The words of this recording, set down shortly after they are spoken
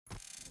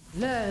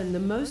Learn the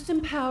most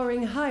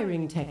empowering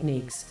hiring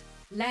techniques.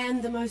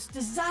 Land the most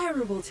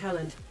desirable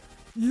talent.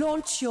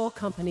 Launch your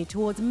company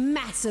towards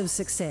massive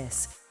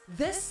success.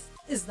 This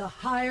is the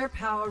Higher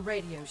Power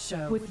Radio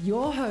Show with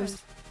your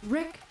host,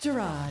 Rick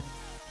Girard.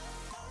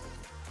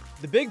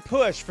 The big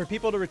push for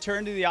people to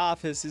return to the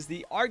office is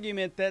the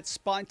argument that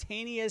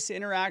spontaneous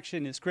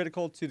interaction is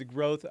critical to the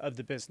growth of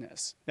the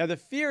business. Now, the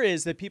fear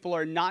is that people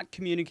are not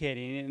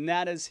communicating, and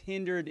that has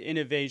hindered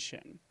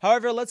innovation.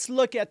 However, let's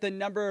look at the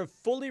number of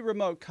fully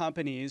remote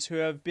companies who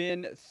have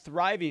been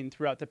thriving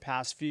throughout the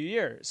past few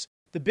years.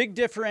 The big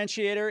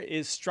differentiator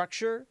is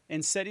structure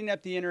and setting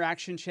up the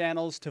interaction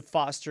channels to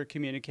foster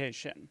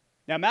communication.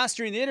 Now,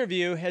 mastering the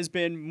interview has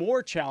been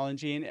more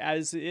challenging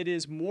as it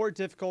is more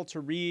difficult to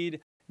read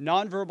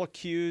nonverbal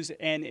cues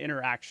and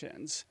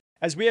interactions.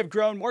 As we have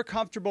grown more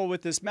comfortable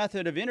with this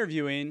method of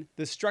interviewing,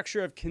 the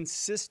structure of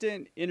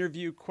consistent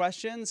interview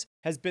questions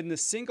has been the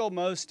single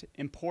most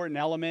important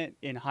element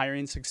in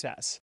hiring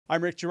success.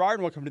 I'm Rick Girard,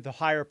 and welcome to the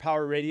Higher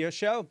Power Radio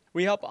Show.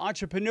 We help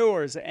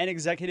entrepreneurs and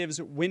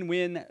executives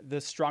win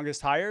the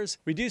strongest hires.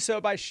 We do so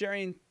by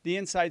sharing the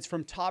insights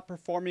from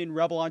top-performing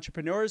rebel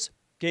entrepreneurs,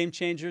 game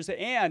changers,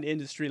 and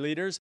industry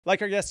leaders,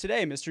 like our guest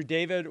today, Mr.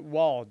 David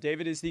Wall.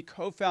 David is the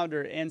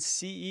co-founder and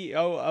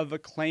CEO of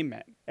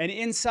Acclaimment, an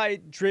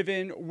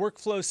insight-driven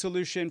workflow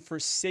solution for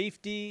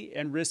safety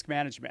and risk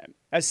management.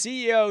 As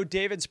CEO,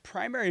 David's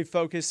primary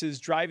focus is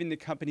driving the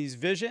company's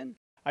vision,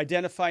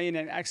 identifying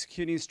and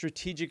executing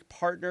strategic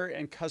partner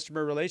and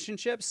customer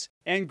relationships,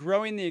 and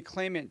growing the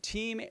Acclaimment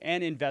team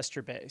and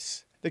investor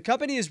base. The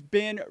company has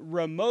been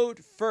remote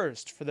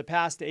first for the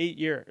past 8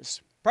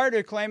 years. Prior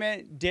to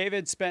Acclaimment,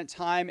 David spent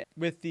time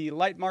with the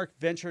Lightmark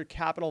Venture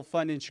Capital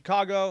Fund in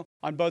Chicago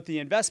on both the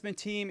investment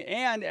team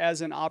and as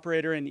an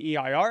operator in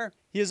EIR.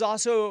 He is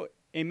also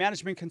a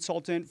management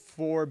consultant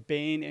for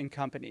Bain &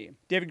 Company.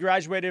 David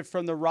graduated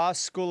from the Ross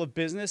School of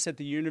Business at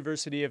the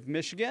University of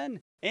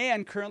Michigan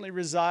and currently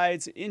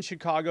resides in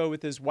Chicago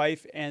with his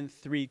wife and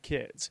 3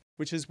 kids,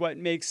 which is what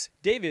makes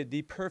David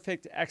the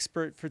perfect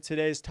expert for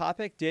today's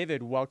topic.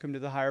 David, welcome to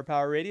the Higher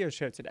Power Radio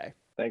Show today.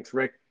 Thanks,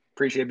 Rick.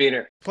 Appreciate being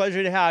here.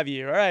 Pleasure to have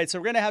you. All right, so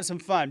we're going to have some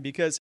fun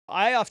because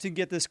I often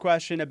get this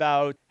question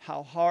about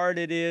how hard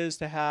it is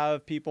to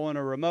have people in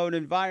a remote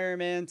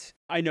environment.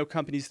 I know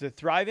companies that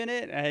thrive in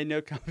it, and I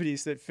know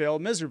companies that fail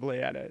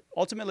miserably at it.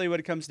 Ultimately, what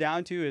it comes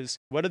down to is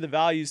what are the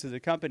values of the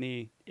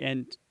company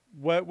and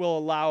what will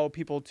allow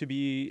people to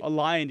be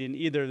aligned in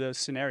either of those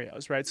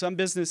scenarios, right? Some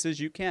businesses,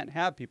 you can't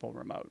have people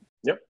remote.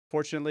 Yep.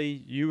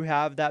 Fortunately, you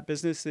have that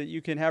business that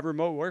you can have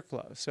remote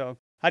workflow. So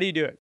how do you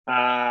do it?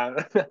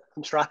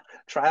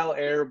 Trial,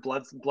 error,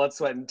 blood,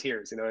 sweat, and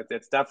tears. You know,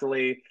 it's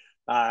definitely.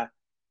 I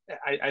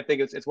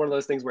think it's one of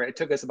those things where it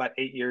took us about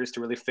 8 years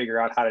to really figure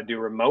out how to do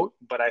remote.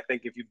 But I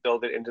think if you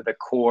build it into the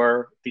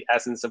core, the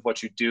essence of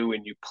what you do,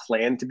 and you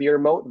plan to be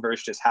remote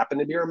versus just happen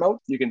to be remote,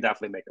 you can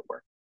definitely make it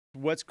work.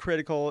 What's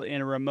critical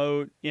in a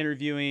remote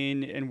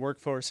interviewing and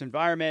workforce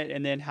environment,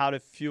 and then how to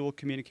fuel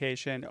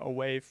communication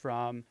away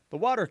from the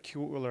water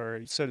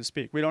cooler, so to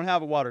speak. We don't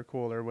have a water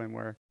cooler when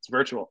It's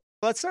virtual.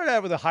 Let's start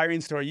out with a hiring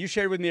story. You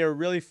shared with me a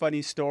really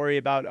funny story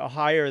about a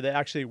hire that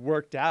actually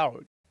worked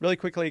out. Really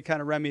quickly,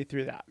 kind of run me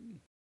through that.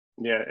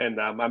 Yeah,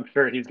 and I'm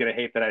sure he's going to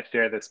hate that I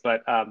share this,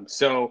 but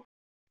so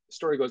the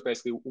story goes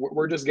basically,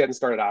 we're just getting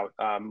started out.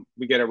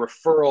 We get a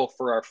referral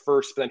for our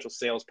first potential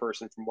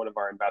salesperson from one of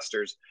our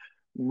investors.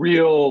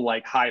 Real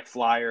like high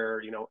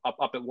flyer,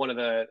 up at one of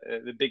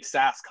the big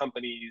SaaS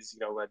companies,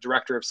 a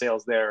director of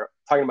sales there,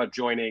 talking about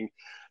joining.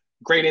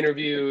 Great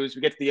interviews.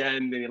 We get to the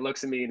end, and he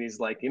looks at me and he's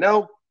like,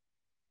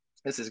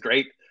 this is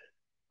great.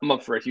 I'm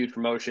up for a huge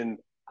promotion.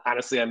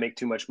 Honestly, I make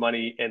too much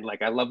money, and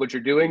like I love what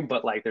you're doing,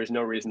 but like there's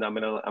no reason I'm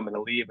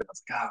gonna leave. And I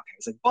was like, oh, okay.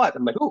 He's like, but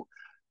I'm like, ooh.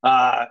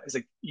 He's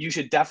like, you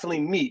should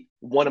definitely meet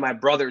one of my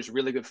brother's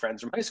really good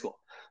friends from high school.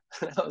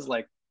 And I was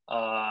like,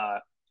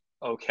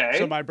 okay.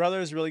 So my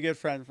brother's really good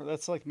friend.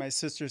 That's like my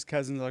sister's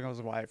cousin's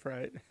uncle's wife,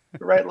 right?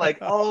 Right. Like,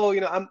 oh,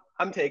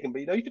 I'm taken,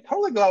 but you could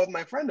totally go out with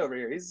my friend over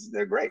here.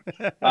 They're great.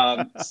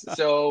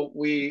 So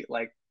we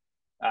like,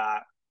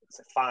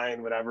 said,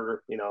 fine,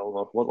 whatever,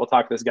 we'll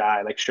talk to this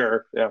guy. Like,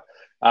 sure.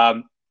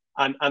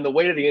 On the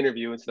way to the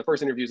interview, it's the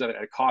first interview is at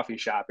a coffee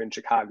shop in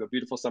Chicago,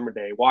 beautiful summer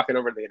day, walking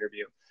over to the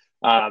interview.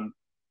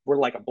 We're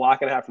like a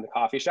block and a half from the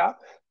coffee shop,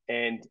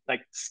 and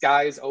like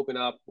skies open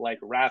up, like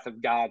Wrath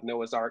of God,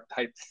 Noah's Ark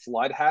type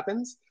flood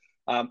happens.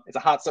 It's a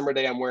hot summer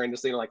day. I'm wearing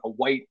just, like a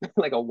white,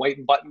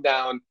 button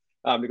down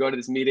to go to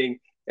this meeting.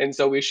 And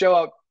so we show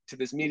up to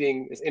this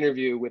meeting, this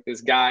interview with this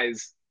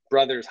guy's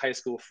brother's high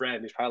school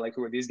friend. He's probably like,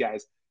 who are these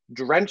guys?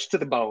 Drenched to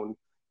the bone,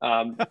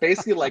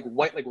 basically like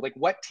white, like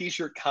wet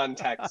t-shirt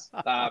contest,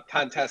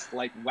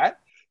 like wet.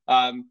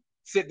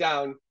 Sit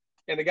down,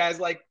 and the guy's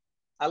like,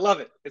 I love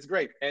it. It's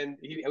great. And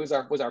it was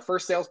our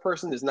first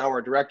salesperson. Is now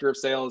our director of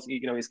sales.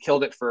 He's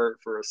killed it for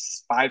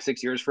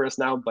 5-6 years for us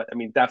now. But I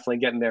mean, definitely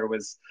getting there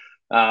was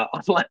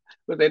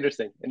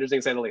interesting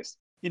to say the least.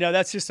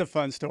 That's just a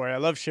fun story. I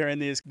love sharing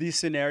these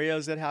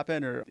scenarios that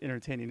happen, or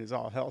entertaining as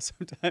all hell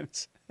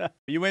sometimes.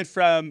 You went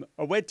from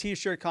a wet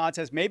t-shirt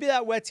contest. Maybe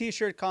that wet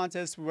t-shirt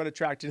contest would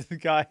attract you to the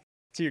guy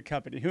to your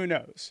company. Who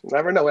knows?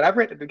 Never know.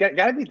 Whatever. Got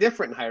to be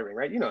different in hiring,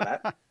 right? You know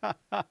that.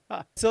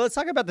 So let's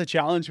talk about the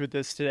challenge with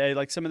this today.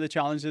 Like some of the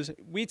challenges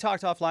we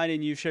talked offline,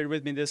 and you shared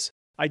with me this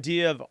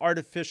idea of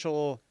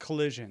artificial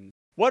collision.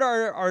 What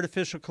are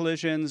artificial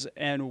collisions,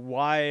 and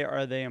why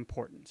are they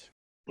important?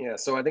 Yeah,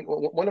 so I think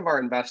one of our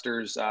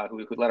investors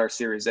who led our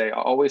Series A,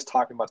 always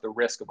talking about the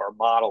risk of our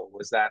model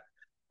was that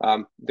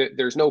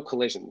there's no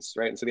collisions,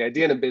 right? And so the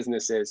idea in a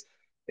business is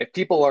if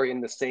people are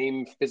in the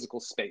same physical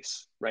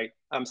space, right?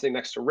 I'm sitting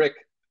next to Rick,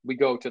 we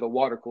go to the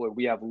water cooler,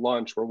 we have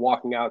lunch, we're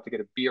walking out to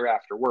get a beer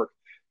after work.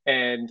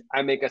 And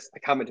I make a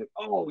comment of,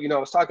 oh, I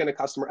was talking to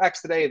customer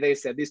X today. They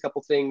said these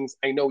couple things.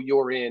 I know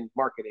you're in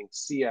marketing,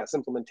 CS,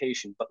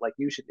 implementation, but like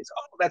you should.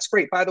 Oh, that's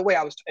great. By the way,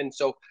 and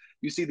so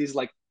you see these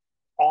like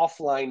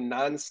offline,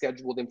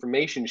 non-scheduled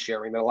information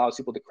sharing that allows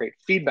people to create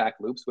feedback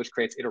loops, which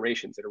creates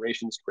iterations.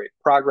 Iterations create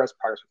progress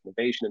with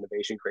innovation,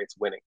 innovation creates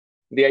winning.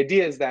 The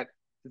idea is that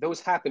those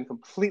happen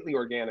completely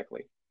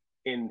organically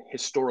in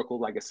historical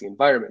legacy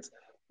environments.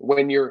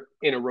 When you're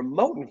in a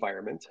remote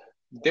environment,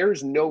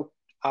 there's no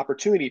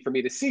opportunity for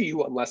me to see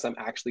you unless I'm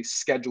actually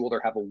scheduled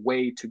or have a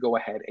way to go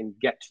ahead and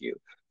get to you.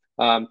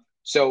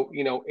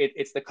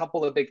 It's the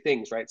couple of big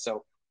things, right?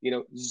 So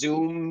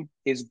Zoom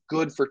is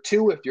good for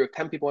two. If you're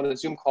 10 people on a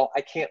Zoom call,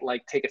 I can't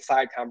like take a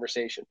side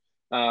conversation.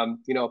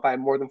 If I have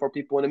more than 4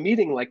 people in a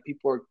meeting, like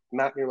people are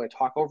not going to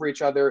talk over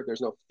each other.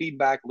 There's no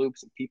feedback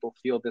loops and people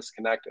feel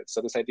disconnected.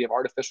 So this idea of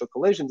artificial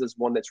collisions is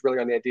one that's really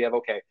on the idea of,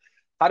 okay,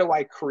 how do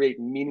I create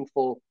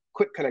meaningful,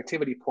 quick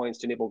connectivity points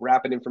to enable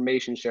rapid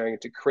information sharing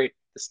and to create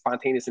the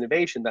spontaneous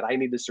innovation that I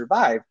need to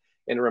survive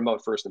in a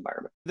remote first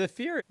environment. The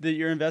fear that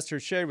your investor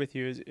shared with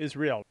you is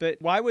real, but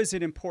why was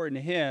it important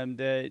to him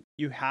that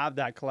you have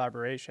that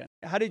collaboration?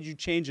 How did you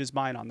change his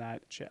mind on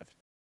that shift?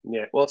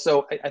 Yeah, well,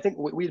 so I think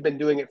we'd been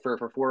doing it for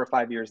 4 or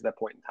 5 years at that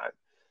point in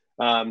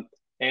time.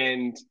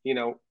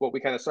 What we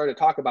kind of started to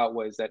talk about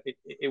was that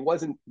it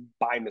wasn't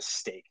by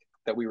mistake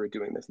that we were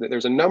doing this.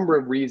 There's a number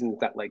of reasons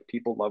that like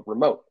people love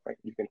remote, right?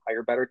 You can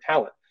hire better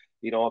talent.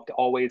 You don't have to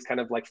always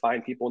kind of like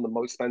find people in the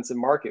most expensive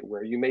market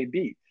where you may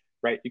be.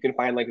 Right? You can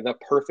find like the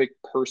perfect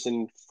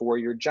person for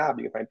your job.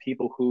 You can find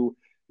people who,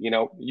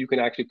 you can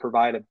actually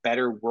provide a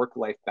better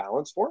work-life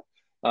balance for.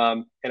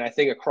 And I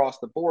think across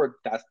the board,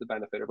 that's the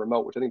benefit of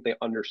remote, which I think they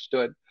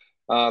understood.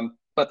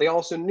 But they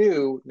also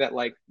knew that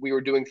like we were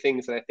doing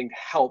things that I think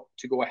helped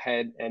to go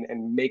ahead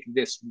and make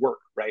this work,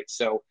 right?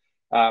 So,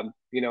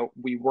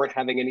 we weren't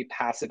having any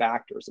passive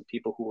actors of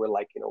people who were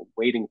like,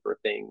 waiting for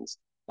things.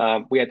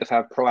 We had to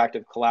have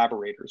proactive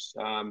collaborators.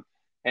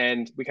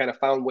 And we kind of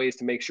found ways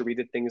to make sure we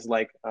did things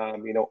like,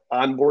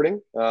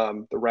 onboarding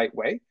the right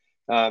way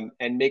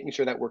and making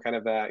sure that we're kind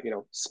of,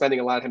 spending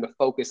a lot of time to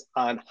focus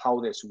on how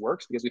this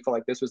works because we felt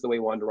like this was the way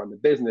we wanted to run the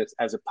business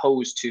as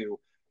opposed to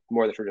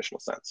more the traditional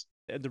sense.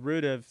 At the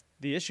root of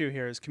the issue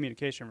here is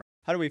communication. Right?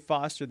 How do we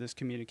foster this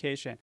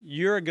communication?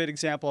 You're a good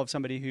example of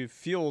somebody who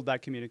fueled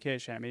that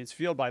communication. I mean, it's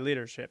fueled by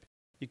leadership.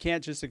 You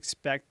can't just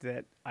expect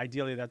that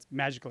ideally that's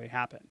magically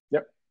happen.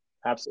 Yep.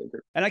 Absolutely.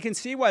 And I can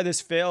see why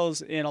this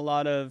fails in a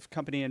lot of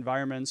company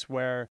environments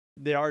where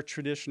they are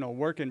traditional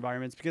work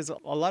environments because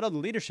a lot of the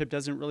leadership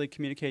doesn't really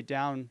communicate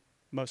down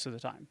most of the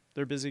time.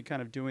 They're busy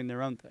kind of doing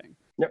their own thing.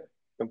 Yep.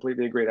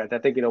 Completely agreed. I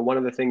think, one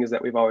of the things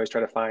that we've always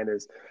tried to find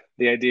is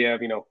the idea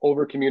of,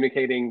 over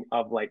communicating,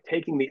 of like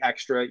taking the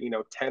extra,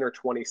 10 or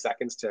 20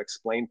 seconds to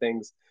explain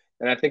things.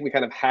 And I think we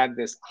kind of had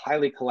this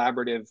highly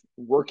collaborative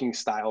working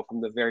style from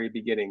the very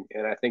beginning.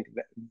 And I think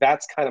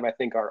that's kind of,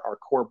 our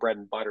core bread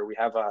and butter. We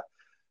have a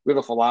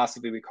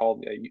philosophy we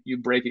call you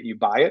break it, you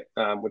buy it,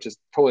 which is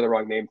totally the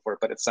wrong name for it,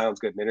 but it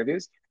sounds good in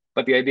interviews.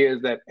 But the idea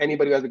is that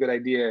anybody who has a good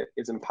idea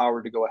is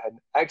empowered to go ahead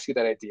and execute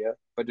that idea,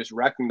 but just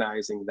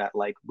recognizing that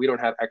like we don't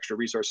have extra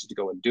resources to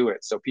go and do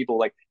it. So people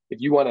like, if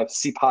you want to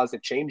see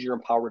positive change, you're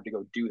empowered to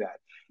go do that.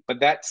 But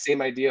that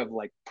same idea of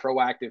like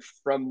proactive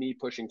from me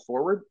pushing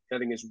forward, I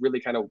think is really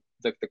kind of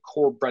the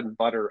core bread and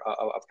butter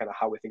of kind of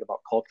how we think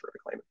about culture at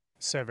Acclaimant.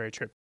 So very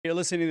true. You're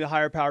listening to the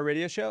Higher Power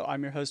Radio Show.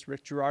 I'm your host,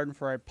 Rick Girard. And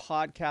for our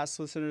podcast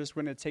listeners,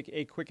 we're going to take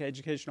a quick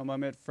educational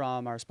moment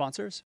from our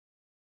sponsors.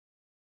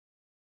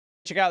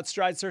 Check out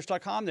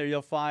stridesearch.com. There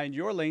you'll find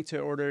your link to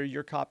order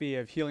your copy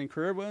of Healing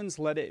Career Wounds.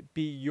 Let it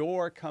be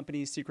your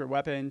company's secret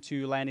weapon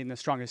to landing the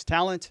strongest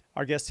talent.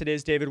 Our guest today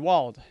is David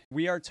Wald.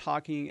 We are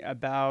talking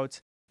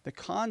about the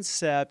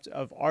concept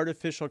of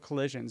artificial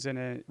collisions in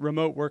a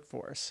remote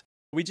workforce.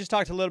 We just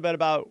talked a little bit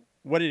about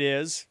what it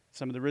is,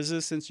 some of the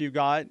resistance you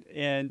got,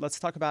 and let's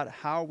talk about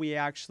how we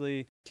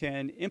actually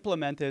can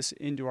implement this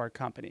into our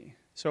company.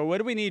 So what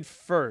do we need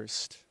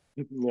first?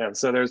 Yeah,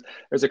 so there's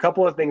a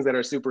couple of things that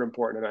are super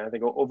important, and I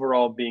think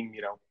overall being,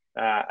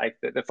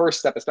 the first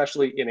step,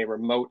 especially in a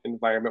remote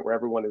environment where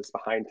everyone is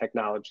behind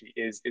technology,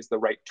 is the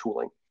right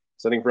tooling.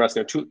 So I think for us,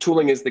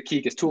 tooling is the key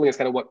because tooling is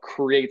kind of what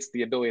creates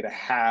the ability to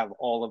have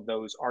all of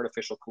those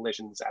artificial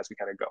collisions as we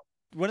kind of go.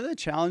 One of the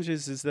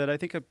challenges is that I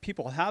think if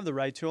people have the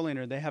right tooling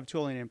or they have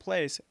tooling in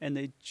place and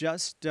they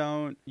just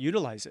don't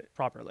utilize it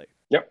properly.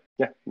 Yep.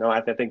 Yeah. No,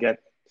 I think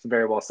that's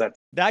very well said.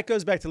 That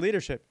goes back to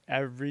leadership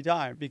every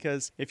time,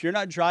 because if you're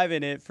not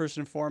driving it first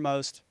and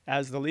foremost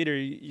as the leader,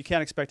 you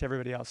can't expect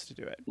everybody else to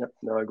do it. Yep.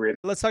 No, agreed.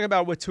 Let's talk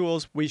about what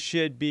tools we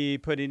should be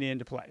putting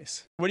into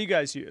place. What do you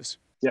guys use?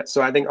 Yeah.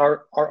 So I think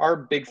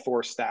our big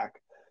four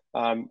stack,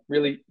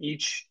 really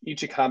each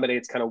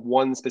accommodates kind of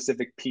one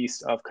specific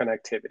piece of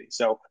connectivity.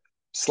 So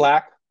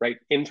Slack, right?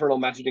 Internal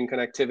messaging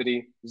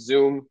connectivity,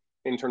 Zoom,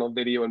 internal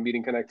video and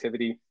meeting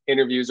connectivity,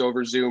 interviews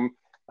over Zoom.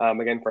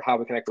 Again, for how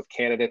we connect with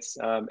candidates.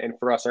 And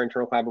for us, our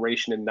internal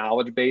collaboration and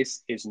knowledge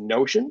base is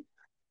Notion.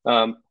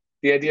 The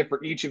idea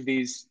for each of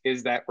these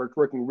is that we're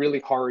working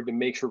really hard to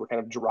make sure we're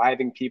kind of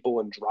driving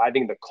people and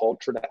driving the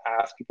culture to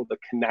ask people to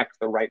connect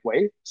the right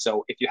way.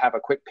 So if you have a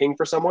quick ping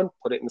for someone,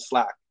 put it in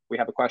Slack. We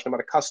have a question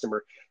about a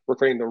customer. We're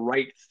creating the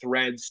right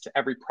threads to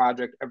every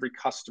project, every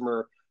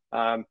customer,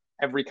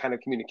 every kind of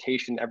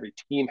communication. Every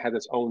team has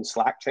its own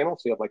Slack channel.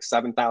 So you have like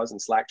 7,000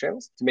 Slack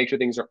channels to make sure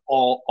things are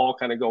all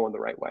kind of going the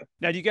right way.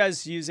 Now, do you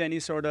guys use any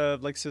sort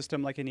of like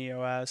system like an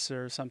EOS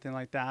or something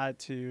like that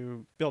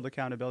to build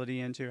accountability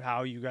into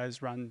how you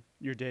guys run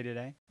your day to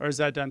day? Or is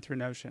that done through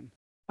Notion?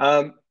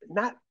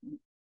 Not,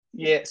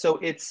 yeah. So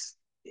it's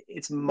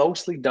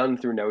mostly done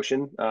through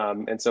Notion.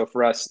 And so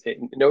for us,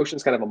 Notion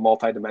is kind of a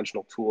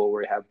multi-dimensional tool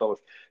where we have both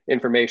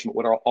information,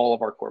 what all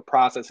of our core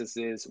processes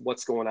is,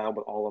 what's going on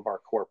with all of our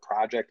core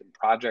project and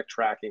project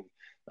tracking,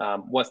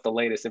 what's the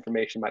latest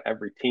information about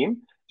every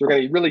team. So we're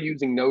going to be really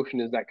using Notion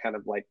as that kind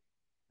of like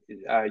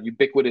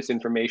ubiquitous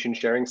information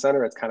sharing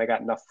center. It's kind of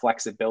got enough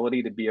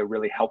flexibility to be a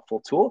really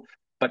helpful tool,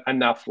 but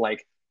enough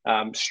like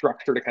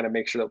structure to kind of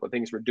make sure that what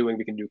things we're doing,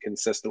 we can do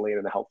consistently and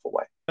in a helpful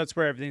way. That's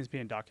where everything's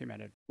being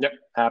documented. Yep,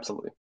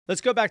 absolutely.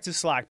 Let's go back to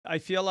Slack. I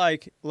feel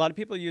like a lot of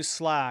people use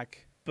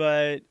Slack,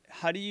 but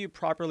how do you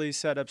properly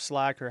set up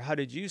Slack, or how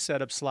did you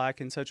set up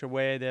Slack in such a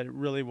way that it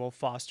really will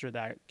foster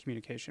that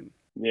communication?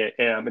 Yeah,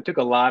 it took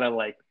a lot of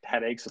like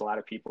headaches with a lot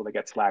of people to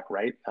get Slack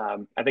right.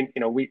 I think,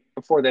 we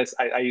before this,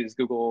 I used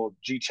Google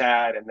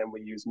GChat, and then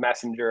we used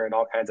Messenger and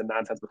all kinds of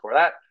nonsense before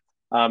that.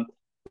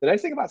 The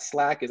nice thing about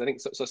Slack is I think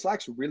so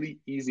Slack's really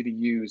easy to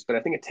use, but I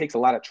think it takes a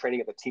lot of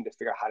training of the team to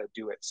figure out how to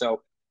do it.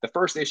 So the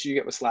first issue you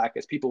get with Slack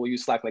is people will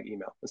use Slack like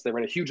email. So they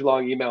run a huge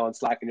long email on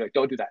Slack and you're like,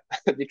 don't do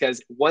that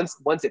because once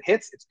it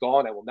hits, it's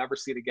gone. I will never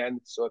see it again.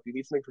 So if you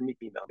need something from me,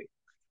 email me.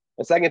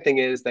 The second thing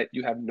is that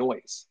you have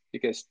noise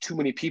because too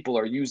many people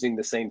are using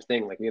the same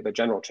thing. Like we have a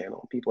general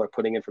channel. People are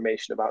putting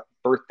information about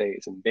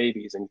birthdays and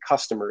babies and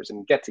customers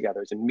and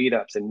get-togethers and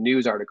meetups and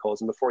news articles.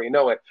 And before you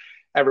know it,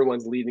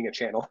 everyone's leaving a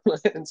channel.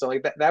 And so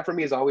like that for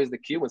me is always the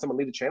cue. When someone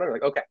leaves a channel, you're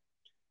like, okay,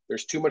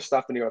 there's too much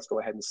stuff in here. Let's go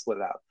ahead and split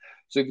it out.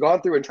 So we've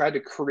gone through and tried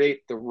to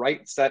create the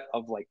right set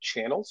of like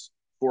channels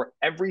for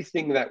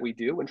everything that we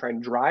do and try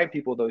and drive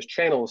people to those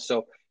channels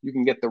so you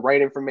can get the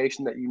right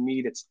information that you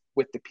need. It's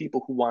with the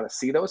people who want to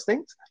see those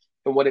things.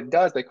 And what it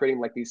does by creating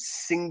like these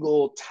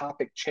single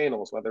topic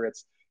channels, whether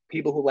it's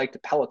people who like to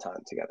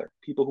Peloton together,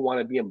 people who want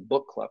to be in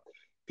book club,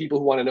 people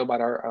who want to know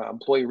about our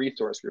employee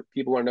resource group,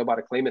 people who want to know about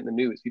a claimant in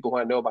the news, people who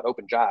want to know about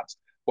open jobs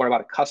or about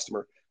a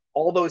customer.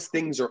 All those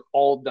things are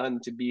all done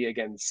to be,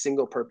 again,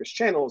 single purpose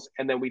channels.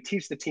 And then we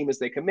teach the team as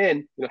they come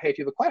in, hey, if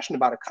you have a question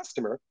about a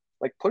customer,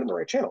 like put it in the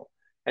right channel.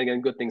 And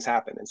again, good things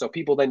happen. And so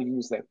people then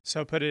use them.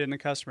 So put it in the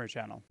customer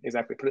channl.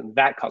 Exactly. Put it in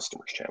that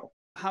customer's channel.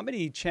 How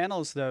many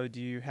channels, though, do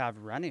you have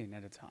running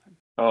at a time?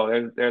 Oh,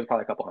 there's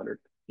probably a couple hundred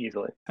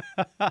easily.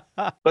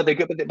 But the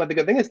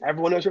good thing is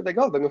everyone knows where they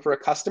go. They're looking for a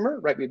customer,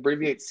 right? We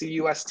abbreviate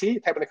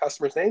CUST, type in the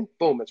customer's name,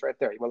 boom, it's right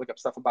there. You want to look up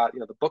stuff about,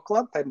 the book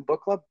club, type in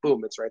book club,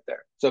 boom, it's right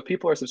there. So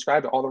people are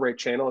subscribed to all the right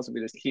channels, and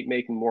we just keep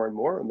making more and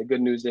more. And the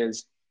good news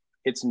is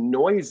it's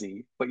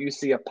noisy, but you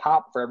see a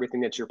pop for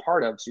everything that you're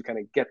part of. So you kind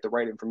of get the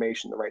right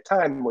information at the right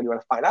time. And when you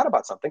want to find out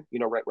about something, you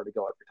know right where to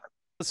go every time.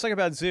 Let's talk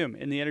about Zoom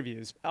in the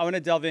interviews. I want to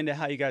delve into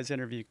how you guys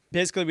interview.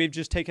 Basically, we've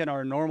just taken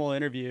our normal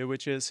interview,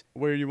 which is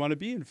where you want to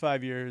be in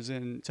 5 years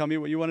and tell me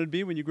what you want to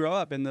be when you grow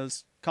up and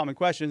those common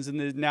questions. And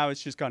then now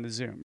it's just gone to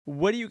Zoom.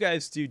 What do you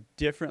guys do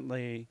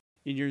differently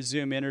in your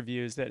Zoom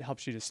interviews that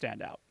helps you to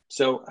stand out?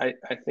 So I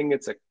think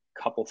it's a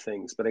couple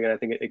things, but again, I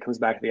think it comes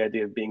back to the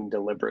idea of being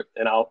deliberate.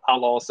 And I'll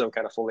also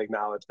kind of fully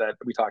acknowledge that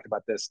we talked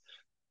about this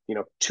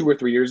 2 or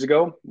 3 years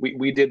ago.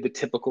 We did the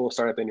typical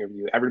startup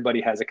interview.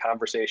 Everybody has a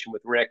conversation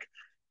with Rick.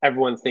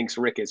 Everyone thinks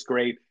Rick is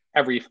great.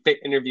 Every fit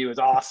interview is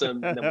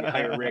awesome. And then we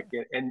hire Rick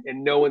and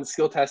no one's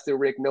skill tested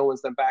Rick. No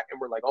one's done back.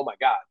 And we're like, oh my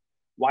God,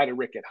 why did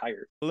Rick get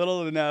hired?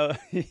 Little to know,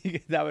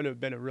 that would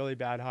have been a really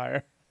bad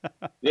hire.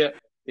 Yeah.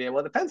 Well,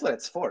 it depends what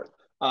it's for.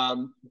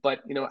 But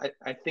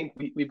I think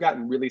we've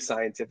gotten really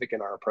scientific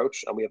in our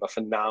approach. We have a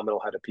phenomenal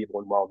head of people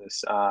and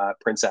wellness,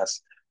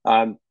 Princess,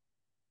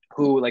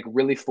 who like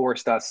really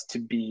forced us to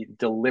be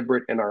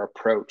deliberate in our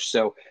approach.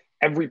 So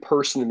every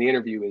person in the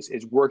interview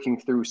is working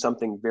through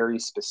something very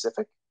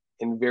specific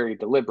and very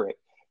deliberate.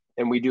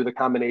 And we do the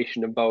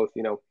combination of both,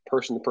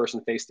 person to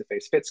person, face to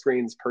face fit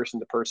screens,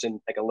 person to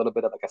person, like a little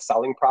bit of like a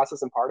selling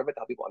process and part of it to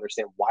help people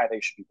understand why they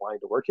should be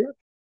wanting to work here.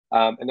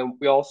 And then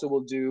we also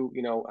will do,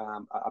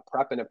 a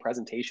prep and a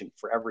presentation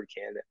for every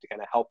candidate to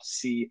kind of help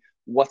see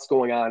what's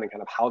going on and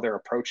kind of how they're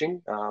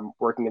approaching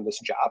working in this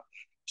job.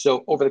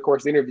 So over the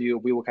course of the interview,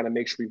 we will kind of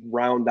make sure we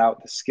round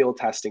out the skill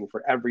testing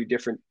for every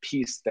different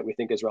piece that we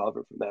think is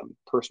relevant for them: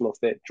 personal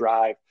fit,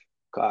 drive,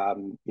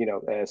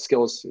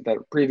 skills that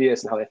are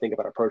previous, and how they think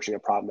about approaching a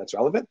problem that's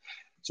relevant.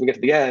 So we get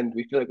to the end,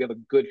 we feel like we have a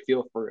good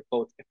feel for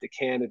both if the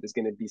candidate is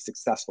going to be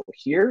successful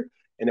here,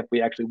 and if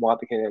we actually want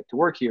the candidate to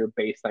work here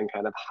based on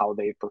kind of how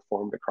they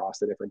performed across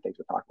the different things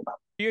we're talking about.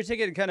 You're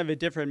taking kind of a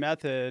different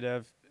method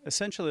of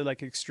essentially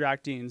like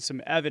extracting some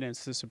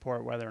evidence to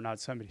support whether or not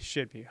somebody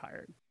should be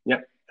hired.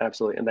 Yep,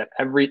 absolutely. And that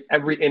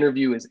every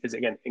interview is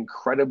again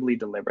incredibly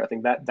deliberate. I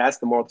think that's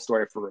the moral of the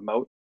story for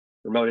remote.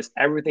 Remote is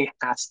everything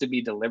has to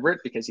be deliberate,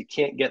 because you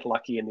can't get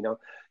lucky and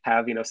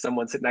have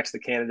someone sit next to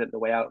the candidate on the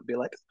way out and be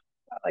like,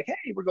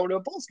 hey, we're going to a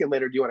Bulls game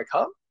later. Do you want to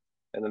come?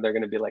 And then they're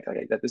going to be like,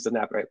 okay, this doesn't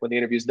happen, right? When the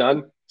interview's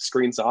done,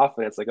 screen's off,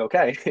 and it's like,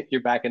 okay,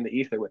 you're back in the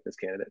ether with this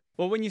candidate.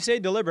 Well, when you say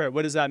deliberate,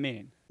 what does that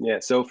mean? Yeah,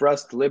 so for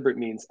us, deliberate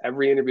means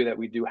every interview that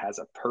we do has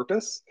a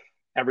purpose.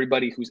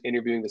 Everybody who's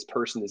interviewing this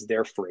person is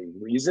there for a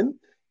reason.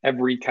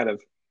 Every kind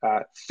of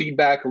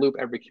feedback loop,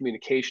 every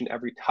communication,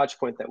 every touch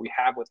point that we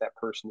have with that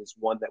person is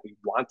one that we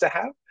want to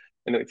have,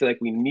 and that we feel like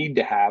we need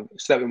to have,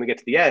 so that when we get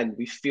to the end,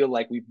 we feel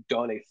like we've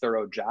done a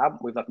thorough job.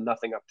 We've left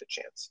nothing up to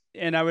chance.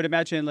 And I would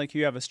imagine like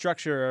you have a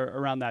structure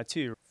around that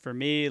too. For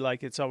me,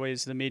 like it's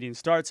always the meeting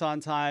starts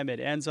on time, it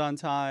ends on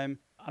time.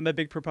 I'm a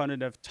big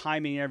proponent of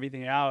timing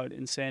everything out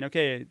and saying,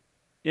 okay,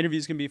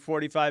 interview's going to be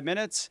 45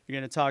 minutes. You're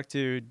going to talk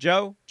to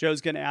Joe.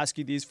 Joe's going to ask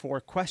you these 4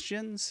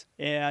 questions,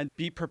 and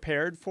be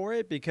prepared for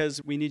it,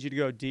 because we need you to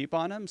go deep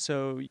on them.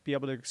 So be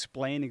able to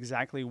explain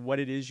exactly what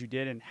it is you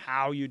did and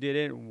how you did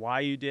it and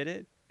why you did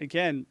it.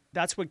 Again,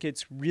 that's what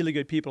gets really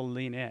good people to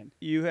lean in.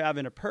 You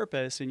having a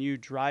purpose and you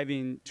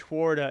driving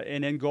toward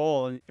an end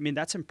goal. And I mean,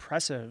 that's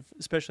impressive,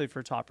 especially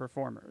for top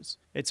performers.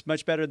 It's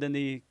much better than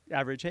the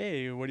average,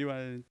 hey, what do you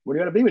want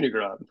to be when you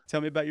grow up?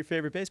 Tell me about your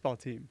favorite baseball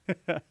team.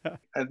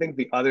 I think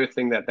the other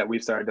thing that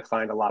we've started to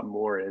find a lot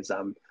more is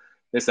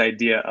this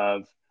idea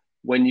of,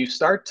 when you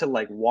start to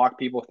like walk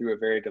people through a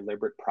very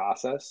deliberate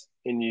process,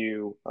 and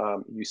you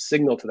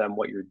signal to them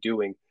what you're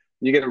doing,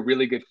 you get a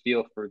really good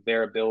feel for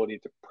their ability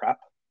to prep.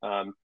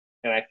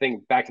 And I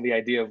think back to the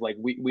idea of like,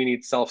 we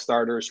need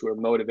self-starters who are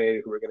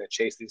motivated, who are going to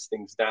chase these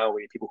things down.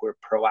 We need people who are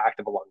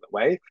proactive along the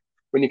way.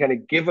 When you kind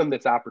of give them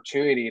this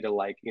opportunity to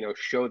like,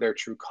 show their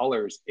true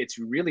colors, it's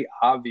really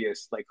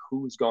obvious like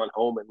who's gone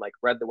home and like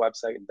read the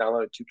website and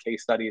downloaded 2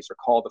 case studies, or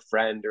called a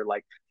friend, or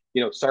like,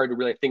 started to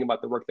really think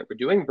about the work that we're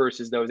doing,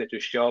 versus those that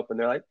just show up and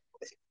they're like,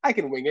 I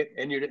can wing it.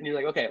 And you're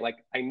like, okay, like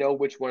I know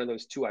which one of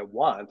those 2 I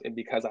want. And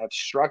because I've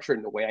structured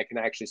in a way, I can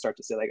actually start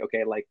to say like,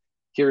 okay, like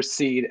here's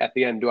seed at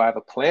the end. Do I have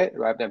a plant, or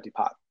do I have an empty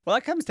pot? Well,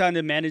 that comes down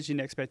to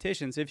managing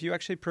expectations. If you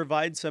actually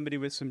provide somebody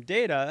with some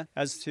data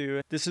as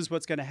to this is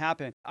what's going to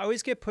happen, I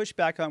always get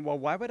pushback on, well,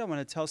 why would I want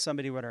to tell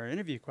somebody what our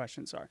interview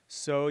questions are?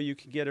 So you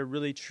can get a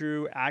really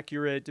true,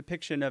 accurate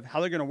depiction of how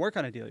they're going to work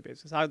on a daily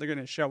basis, how they're going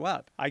to show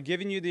up. I've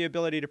given you the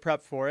ability to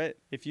prep for it.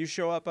 If you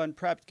show up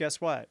unprepped, guess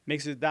what?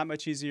 Makes it that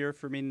much easier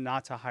for me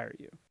not to hire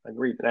you.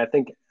 Agreed. And I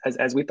think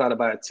as we thought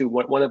about it too,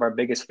 one of our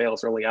biggest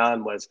fails early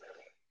on was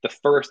the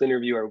first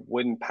interviewer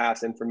wouldn't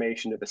pass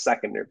information to the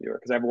second interviewer,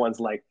 because everyone's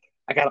like,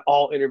 I got to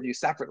all interview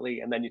separately,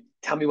 and then you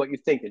tell me what you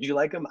think. Did you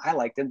like them? I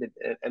liked them.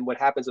 And what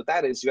happens with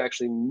that is you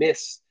actually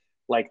miss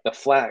like the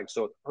flag.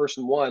 So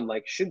person 1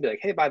 like should be like,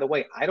 hey, by the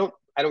way, I don't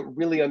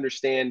really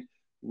understand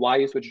why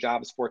you switch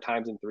jobs 4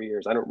 times in 3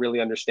 years. I don't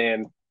really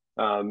understand,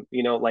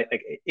 like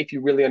if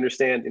you really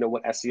understand,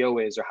 what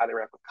SEO is or how to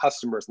interact with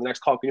customers. In the next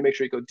call, can you make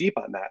sure you go deep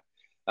on that?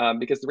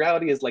 Because the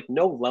reality is like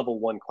no level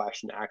 1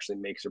 question actually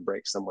makes or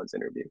breaks someone's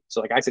interview. So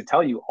like I said,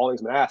 tell you all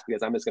things I'm going to ask,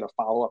 because I'm just going to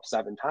follow up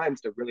 7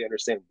 times to really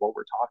understand what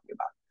we're talking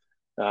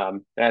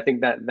about. And I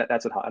think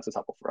that's what's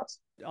helpful for us.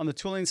 On the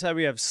tooling side,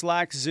 we have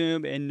Slack,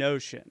 Zoom, and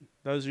Notion.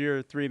 Those are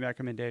your 3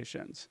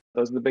 recommendations.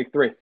 Those are the big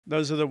 3.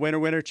 Those are the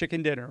winner,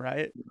 chicken dinner,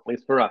 right? At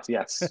least for us,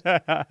 yes.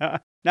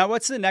 Now,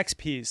 what's the next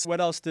piece?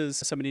 What else does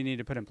somebody need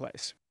to put in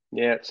place?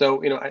 Yeah,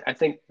 so I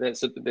think that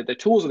the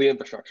tools are the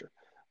infrastructure.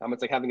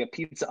 It's like having a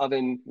pizza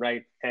oven,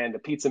 right, and a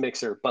pizza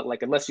mixer, but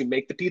like unless you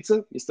make the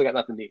pizza, you still got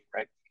nothing to eat,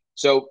 right?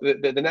 So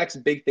the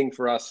next big thing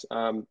for us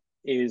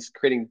is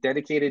creating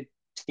dedicated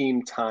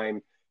team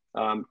time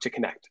to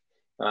connect.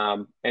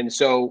 And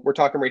so we're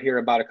talking right here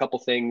about a couple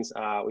things.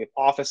 We have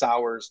office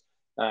hours.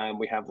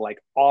 We have like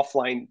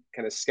offline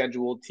kind of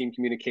scheduled team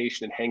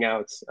communication and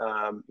hangouts,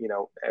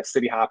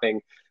 city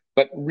hopping.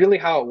 But really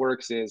how it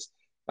works is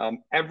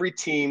every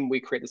team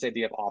we create this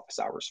idea of office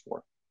hours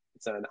for.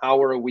 It's an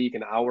hour a week,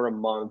 an hour a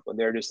month, when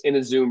they're just in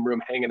a Zoom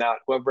room hanging out.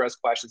 Whoever has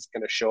questions is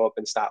going to show up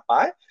and stop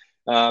by.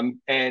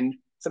 And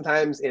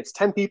sometimes it's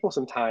 10 people,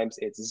 sometimes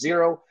it's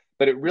 0.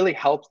 But it really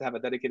helps to have a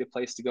dedicated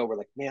place to go where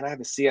like, man, I have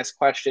a CS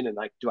question and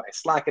like, do I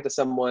Slack it to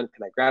someone?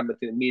 Can I grab it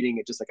through the meeting?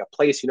 It's just like a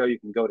place, you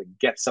can go to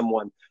get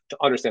someone to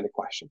understand the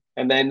question.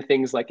 And then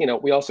things like,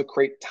 we also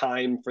create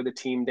time for the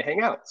team to hang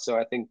out. So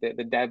I think that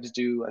the devs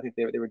do, I think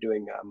they were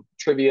doing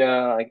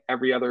trivia like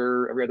every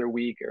other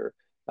week, or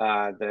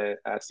the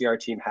CR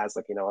team has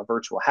like, a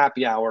virtual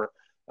happy hour.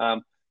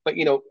 But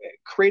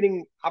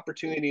creating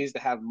opportunities to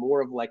have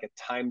more of like a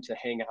time to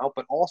hang out,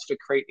 but also to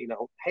create,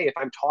 hey, if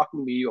I'm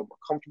talking to you, I'm more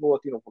comfortable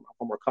with you. If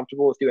I'm more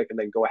comfortable with you, I can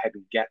then go ahead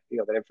and get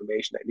that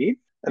information I need.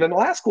 And then the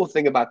last cool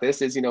thing about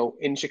this is,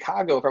 in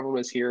Chicago, if everyone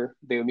was here,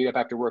 they would meet up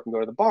after work and go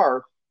to the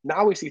bar.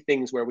 Now we see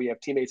things where we have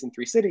teammates in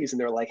 3 cities, and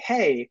they're like,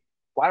 hey,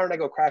 why don't I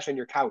go crash on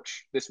your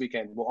couch this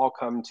weekend? We'll all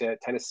come to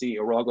Tennessee,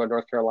 or we'll all go to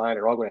North Carolina,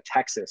 or we'll all go to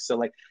Texas. So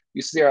like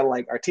you see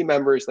our team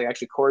members like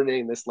actually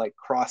coordinating this like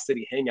cross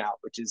city hangout,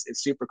 which is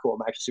super cool.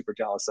 I'm actually super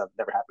jealous of. It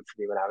never happened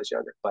for me when I was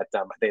younger, but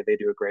they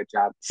do a great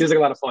job. Seems like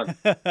a lot of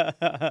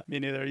fun. Me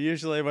neither.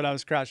 Usually when I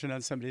was crashing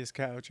on somebody's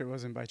couch, it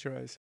wasn't by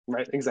choice.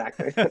 Right,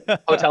 exactly.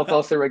 Hotel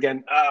fell through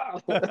again.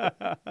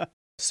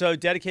 So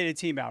dedicated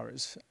team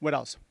hours. What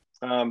else?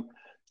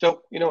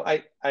 So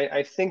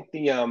I think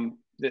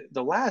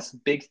the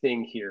last big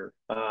thing here,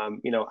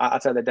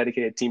 outside the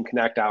dedicated team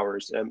connect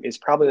hours, is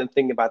probably the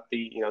thing about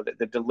the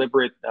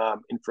deliberate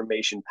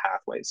information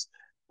pathways.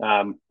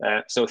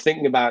 So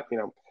thinking about,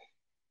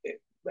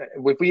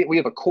 we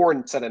have a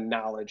core set of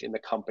knowledge in the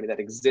company that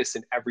exists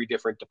in every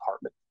different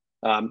department.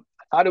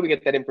 How do we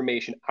get that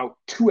information out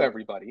to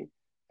everybody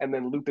and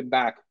then loop it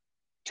back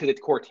to the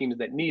core teams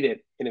that need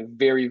it in a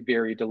very,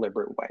 very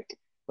deliberate way?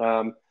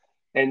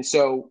 And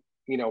so,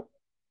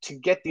 to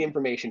get the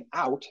information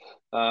out,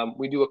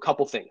 we do a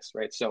couple things,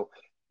 right? So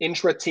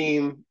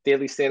intra-team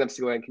daily stand-ups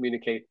to go ahead and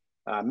communicate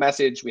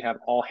message. We have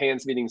all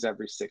hands meetings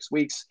every 6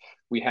 weeks.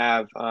 We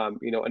have,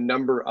 a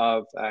number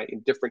of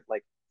different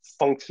like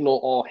functional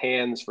all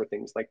hands for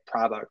things like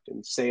product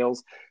and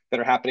sales that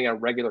are happening on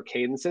regular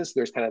cadences.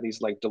 There's kind of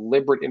these like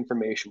deliberate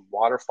information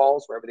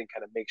waterfalls where everything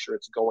kind of makes sure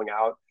it's going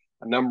out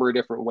a number of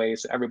different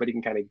ways so everybody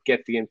can kind of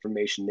get the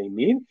information they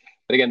need.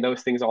 But again,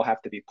 those things all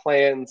have to be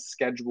planned,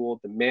 scheduled.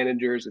 The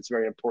managers, it's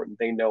very important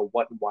they know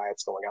what and why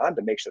it's going on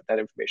to make sure that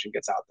information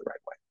gets out the right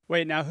way.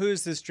 Wait, now who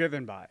is this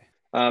driven by?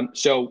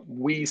 So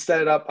we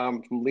set it up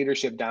from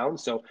leadership down.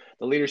 So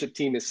the leadership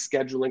team is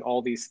scheduling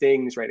all these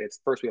things, right? It's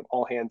first, we have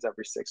all hands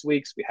every 6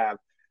 weeks. We have,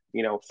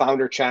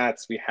 founder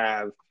chats, we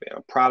have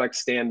product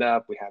stand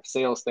up, we have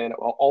sales stand up,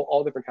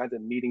 all different kinds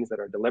of meetings that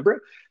are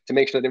deliberate to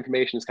make sure that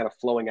information is kind of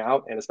flowing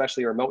out. And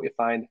especially remote, you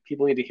find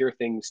people need to hear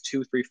things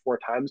 2, 3, 4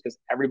 times because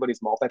everybody's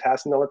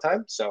multitasking all the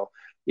time. So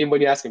even when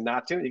you ask them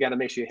not to, you got to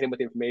make sure you hit them with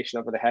the information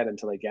over the head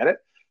until they get it,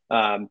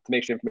 to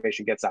make sure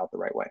information gets out the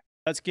right way.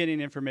 That's getting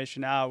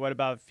information out. What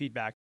about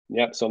feedback?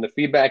 Yep. So in the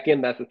feedback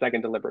in, that's the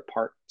second deliberate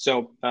part.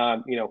 So,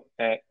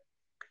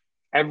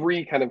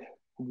 every kind of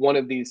one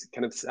of these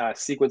kind of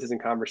sequences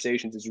and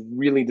conversations is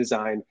really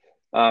designed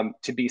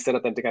to be set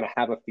up and to kind of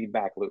have a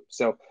feedback loop.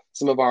 So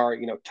some of our,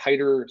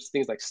 tighter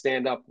things like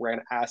stand up, we're going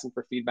to ask them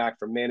for feedback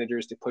from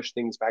managers to push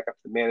things back up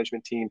to the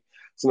management team.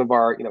 Some of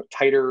our,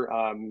 tighter,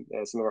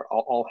 some of our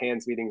all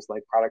hands meetings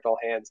like product all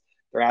hands,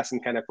 they're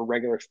asking kind of for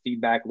regular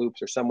feedback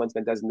loops, or someone's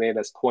been designated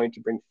as point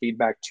to bring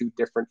feedback to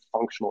different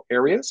functional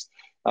areas.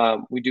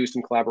 We do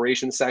some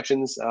collaboration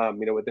sessions,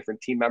 with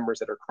different team members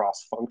that are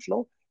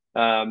cross-functional.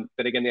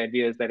 But again, the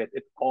idea is that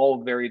it's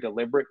all very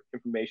deliberate.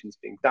 Information is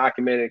being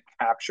documented,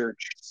 captured,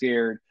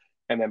 shared,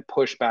 and then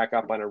pushed back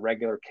up on a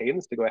regular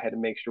cadence to go ahead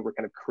and make sure we're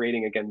kind of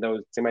creating, again,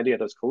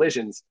 those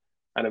collisions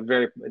on a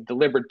very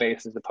deliberate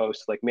basis, as opposed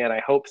to like, man, I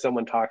hope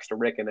someone talks to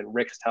Rick and then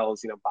Rick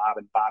tells, Bob,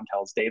 and Bob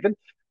tells David,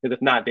 because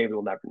if not, David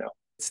will never know.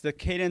 It's the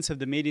cadence of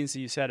the meetings that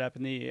you set up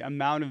and the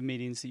amount of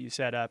meetings that you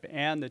set up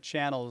and the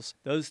channels.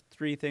 Those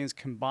three things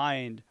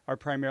combined are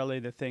primarily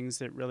the things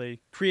that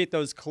really create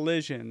those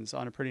collisions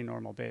on a pretty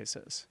normal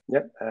basis.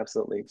 Yep,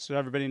 absolutely. So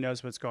everybody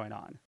knows what's going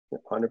on.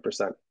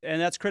 100%.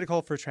 And that's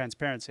critical for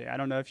transparency. I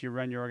don't know if you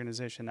run your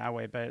organization that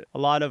way, but a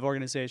lot of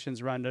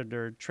organizations run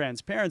under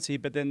transparency,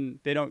 but then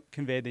they don't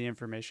convey the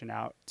information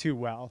out too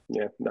well.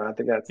 Yeah, no, I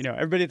think that's...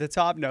 everybody at the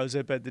top knows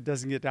it, but it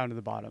doesn't get down to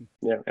the bottom.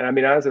 Yeah, and I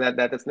mean, honestly,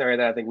 that's an area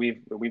that I think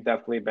we've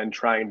definitely been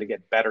trying to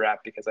get better at,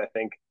 because I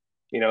think,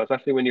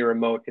 especially when you're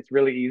remote, it's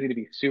really easy to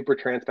be super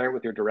transparent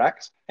with your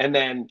directs. And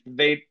then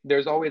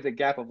there's always a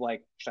gap of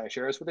like, should I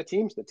share this with the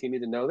team? So the team need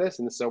to know this.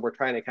 And so we're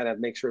trying to kind of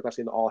make sure,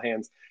 especially in the all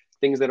hands,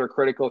 things that are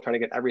critical, trying to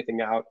get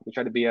everything out. We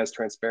try to be as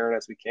transparent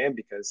as we can,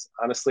 because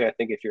honestly, I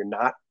think if you're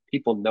not,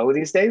 people know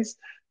these days.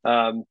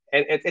 And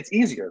it's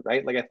easier,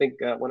 right? Like I think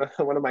one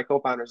of my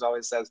co-founders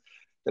always says,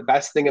 the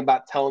best thing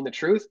about telling the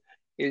truth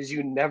is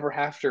you never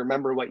have to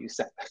remember what you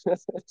said.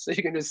 So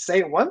you can just say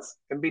it once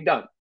and be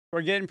done.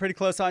 We're getting pretty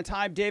close on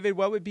time. David,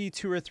 what would be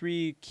 2 or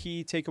 3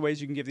 key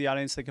takeaways you can give the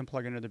audience that can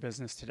plug into their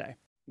business today?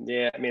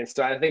 Yeah, I mean,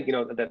 so I think,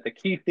 that the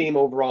key theme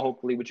overall,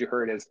 hopefully what you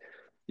heard is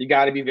you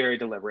got to be very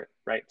deliberate,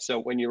 right? So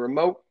when you're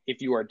remote,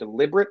 if you are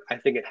deliberate, I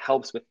think it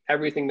helps with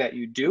everything that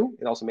you do.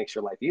 It also makes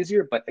your life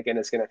easier. But again,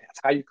 it's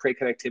how you create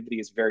connectivity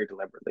is very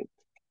deliberately.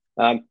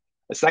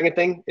 The second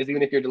thing is,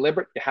 even if you're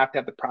deliberate, you have to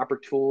have the proper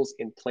tools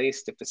in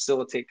place to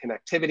facilitate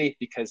connectivity,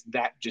 because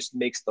that just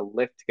makes the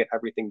lift to get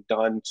everything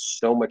done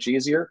so much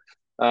easier.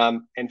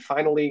 And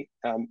finally,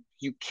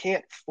 you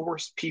can't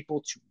force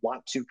people to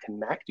want to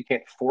connect. You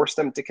can't force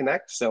them to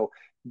connect. So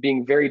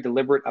being very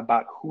deliberate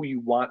about who you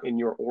want in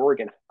your org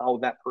and how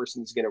that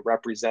person is going to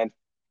represent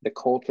the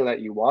culture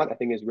that you want, I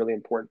think is really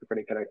important for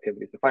creating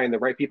connectivity. To find the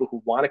right people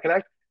who want to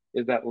connect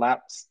is that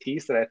last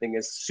piece that I think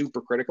is super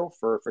critical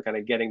for kind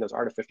of getting those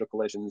artificial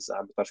collisions,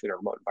 especially in a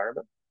remote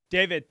environment.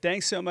 David,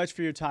 thanks so much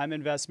for your time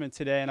investment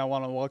today, and I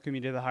want to welcome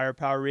you to the Higher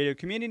Power Radio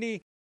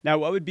community. Now,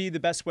 what would be the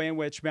best way in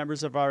which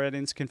members of our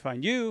audience can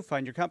find you,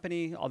 find your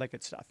company, all that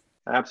good stuff?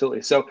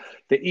 Absolutely. So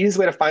the easiest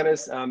way to find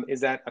us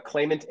is at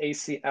Acclaimant,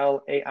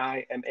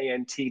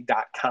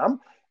 ACLAIMANT.com.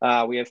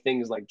 We have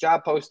things like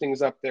job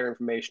postings up there,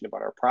 information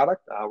about our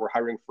product. We're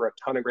hiring for a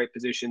ton of great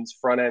positions,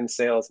 front end,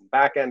 sales, and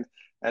back end,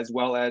 as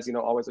well as,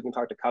 always looking to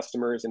talk to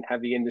customers in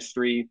heavy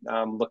industry,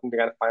 looking to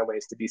kind of find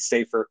ways to be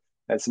safer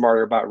and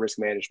smarter about risk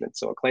management.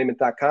 So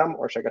Acclaimant.com,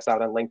 or check us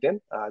out on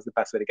LinkedIn is the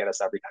best way to get us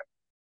every time.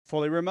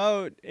 Fully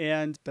remote,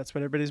 and that's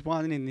what everybody's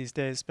wanting these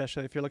days,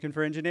 especially if you're looking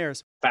for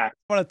engineers. Fact.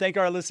 I want to thank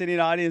our listening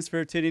audience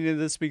for tuning into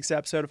this week's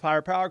episode of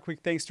Higher Power.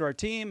 Quick thanks to our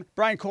team,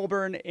 Brian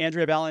Colburn,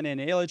 Andrea Ballin,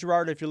 and Ayla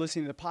Gerard. If you're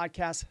listening to the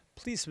podcast,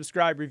 please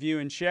subscribe, review,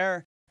 and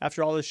share.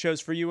 After all this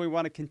shows for you, we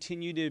want to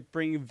continue to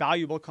bring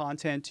valuable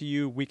content to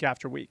you week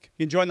after week.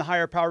 You can join the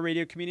Higher Power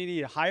Radio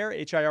community at Higher,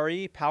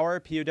 H-I-R-E, Power,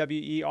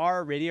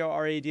 P-O-W-E-R, radio,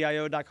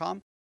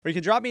 R-A-D-I-O.com. Or you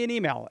can drop me an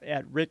email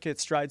at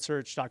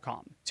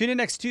rick@stridesearch.com. Tune in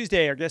next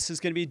Tuesday. Our guest is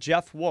going to be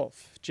Jeff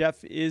Wolf.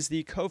 Jeff is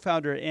the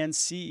co-founder and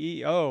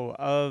CEO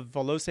of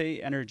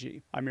Veloce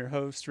Energy. I'm your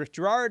host, Rick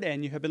Gerard,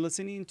 and you have been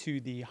listening to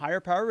the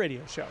Higher Power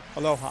Radio Show.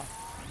 Aloha.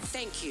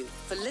 Thank you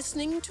for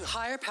listening to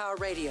Higher Power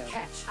Radio.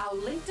 Catch our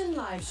LinkedIn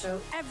Live show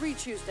every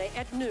Tuesday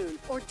at noon,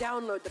 or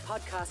download the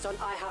podcast on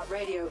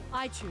iHeartRadio,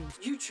 iTunes,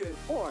 YouTube,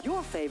 or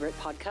your favorite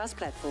podcast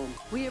platform.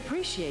 We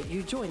appreciate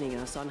you joining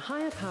us on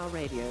Higher Power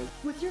Radio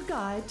with your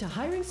guide to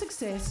hiring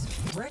success,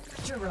 Rick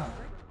Gerard.